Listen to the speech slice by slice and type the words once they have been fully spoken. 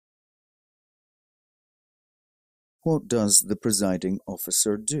What does the presiding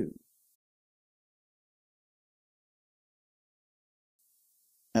officer do?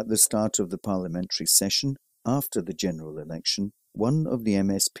 At the start of the parliamentary session, after the general election, one of the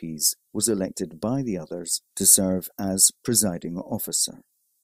MSPs was elected by the others to serve as presiding officer.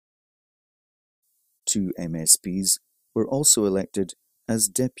 2 MSPs were also elected as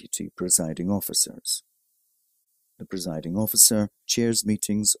deputy presiding officers. The presiding officer chairs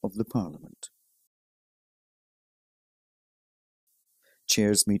meetings of the Parliament.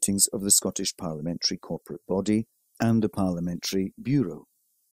 Chairs meetings of the Scottish Parliamentary Corporate Body and the Parliamentary Bureau.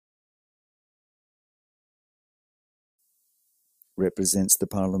 Represents the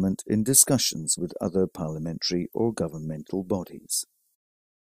Parliament in discussions with other parliamentary or governmental bodies.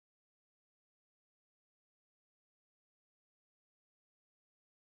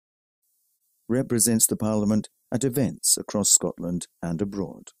 Represents the Parliament at events across Scotland and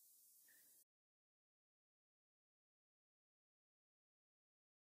abroad.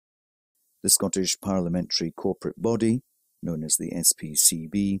 The Scottish Parliamentary Corporate Body, known as the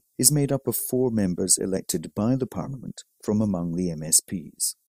SPCB, is made up of 4 members elected by the Parliament from among the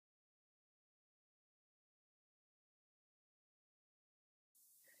MSPs.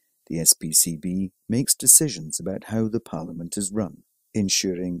 The SPCB makes decisions about how the Parliament is run,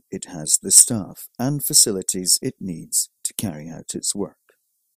 ensuring it has the staff and facilities it needs to carry out its work.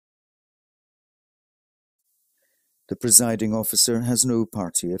 The presiding officer has no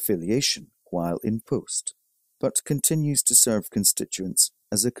party affiliation while in post, but continues to serve constituents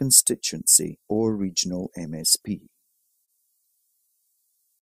as a constituency or regional MSP.